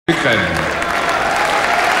Ukraine.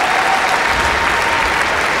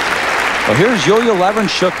 Well, here's Yulia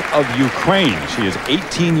Lavrenchuk of Ukraine. She is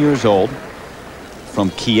 18 years old,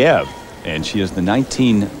 from Kiev, and she is the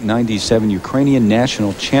 1997 Ukrainian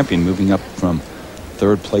national champion, moving up from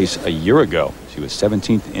third place a year ago. She was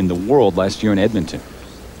 17th in the world last year in Edmonton.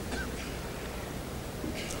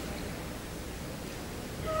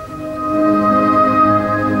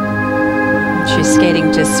 She's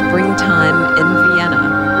skating to Springtime in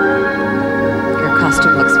Vienna. Her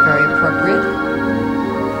costume looks very appropriate.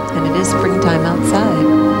 And it is springtime outside.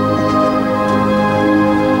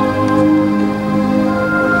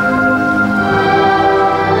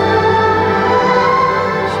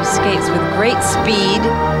 She skates with great speed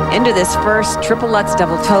into this first triple Lutz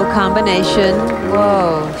double toe combination.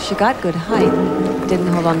 Whoa, she got good height. Didn't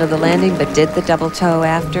hold on to the landing, but did the double toe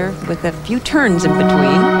after with a few turns in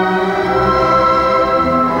between.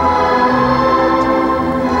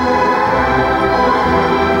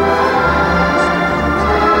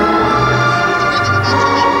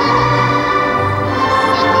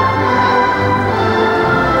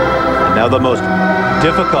 Now the most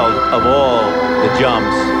difficult of all the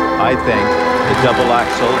jumps, I think, the double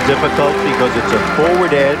axel. Difficult because it's a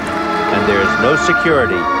forward edge and there's no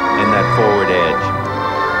security in that forward edge.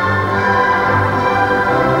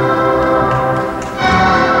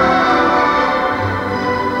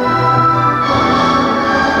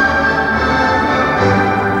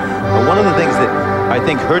 But one of the things that I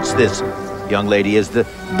think hurts this young lady is the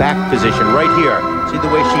back position right here. See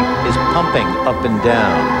the way she is pumping up and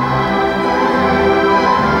down.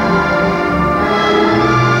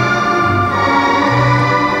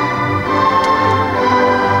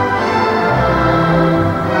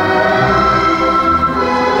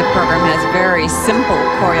 Very simple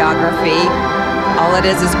choreography. All it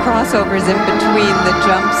is crossovers in between the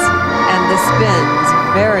jumps and the spins.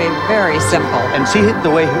 Very, very simple. And see the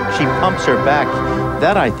way she pumps her back.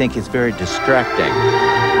 That, I think, is very distracting.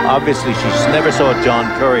 Obviously, she never saw John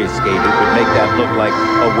Curry skate who could make that look like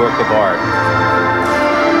a work of art.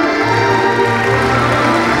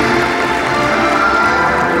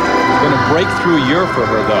 It's been a breakthrough year for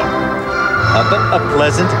her, though. A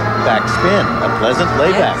pleasant backspin, a pleasant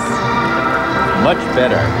layback. Yes. Much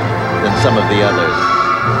better than some of the others.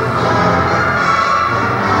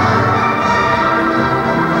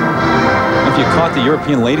 If you caught the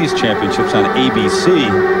European Ladies Championships on ABC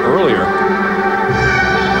earlier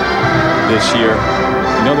this year,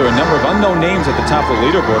 you know there were a number of unknown names at the top of the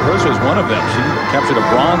leaderboard. Hers was one of them. She captured a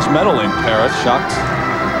bronze medal in Paris, shocked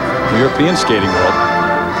the European skating world.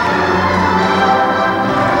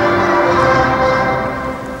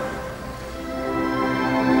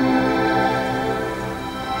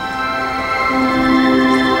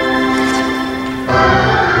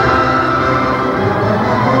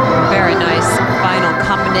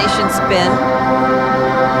 Spin.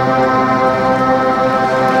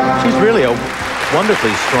 She's really a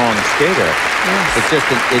wonderfully strong skater. Yes. It's just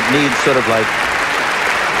it needs sort of like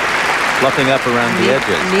fluffing up around the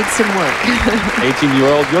edges. Needs some work.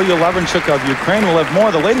 18-year-old Yulia Lavrenchuk of Ukraine will have more.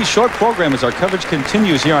 The ladies' short program as our coverage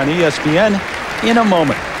continues here on ESPN in a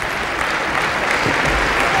moment.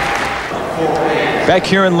 Back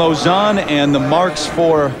here in Lausanne, and the marks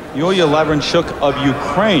for Yulia Lavrenchuk of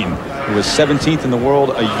Ukraine, who was 17th in the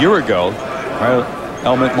world a year ago.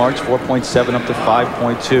 Element marks 4.7 up to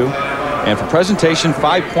 5.2. And for presentation,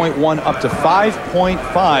 5.1 up to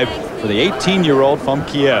 5.5 for the 18-year-old from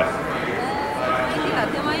Kiev.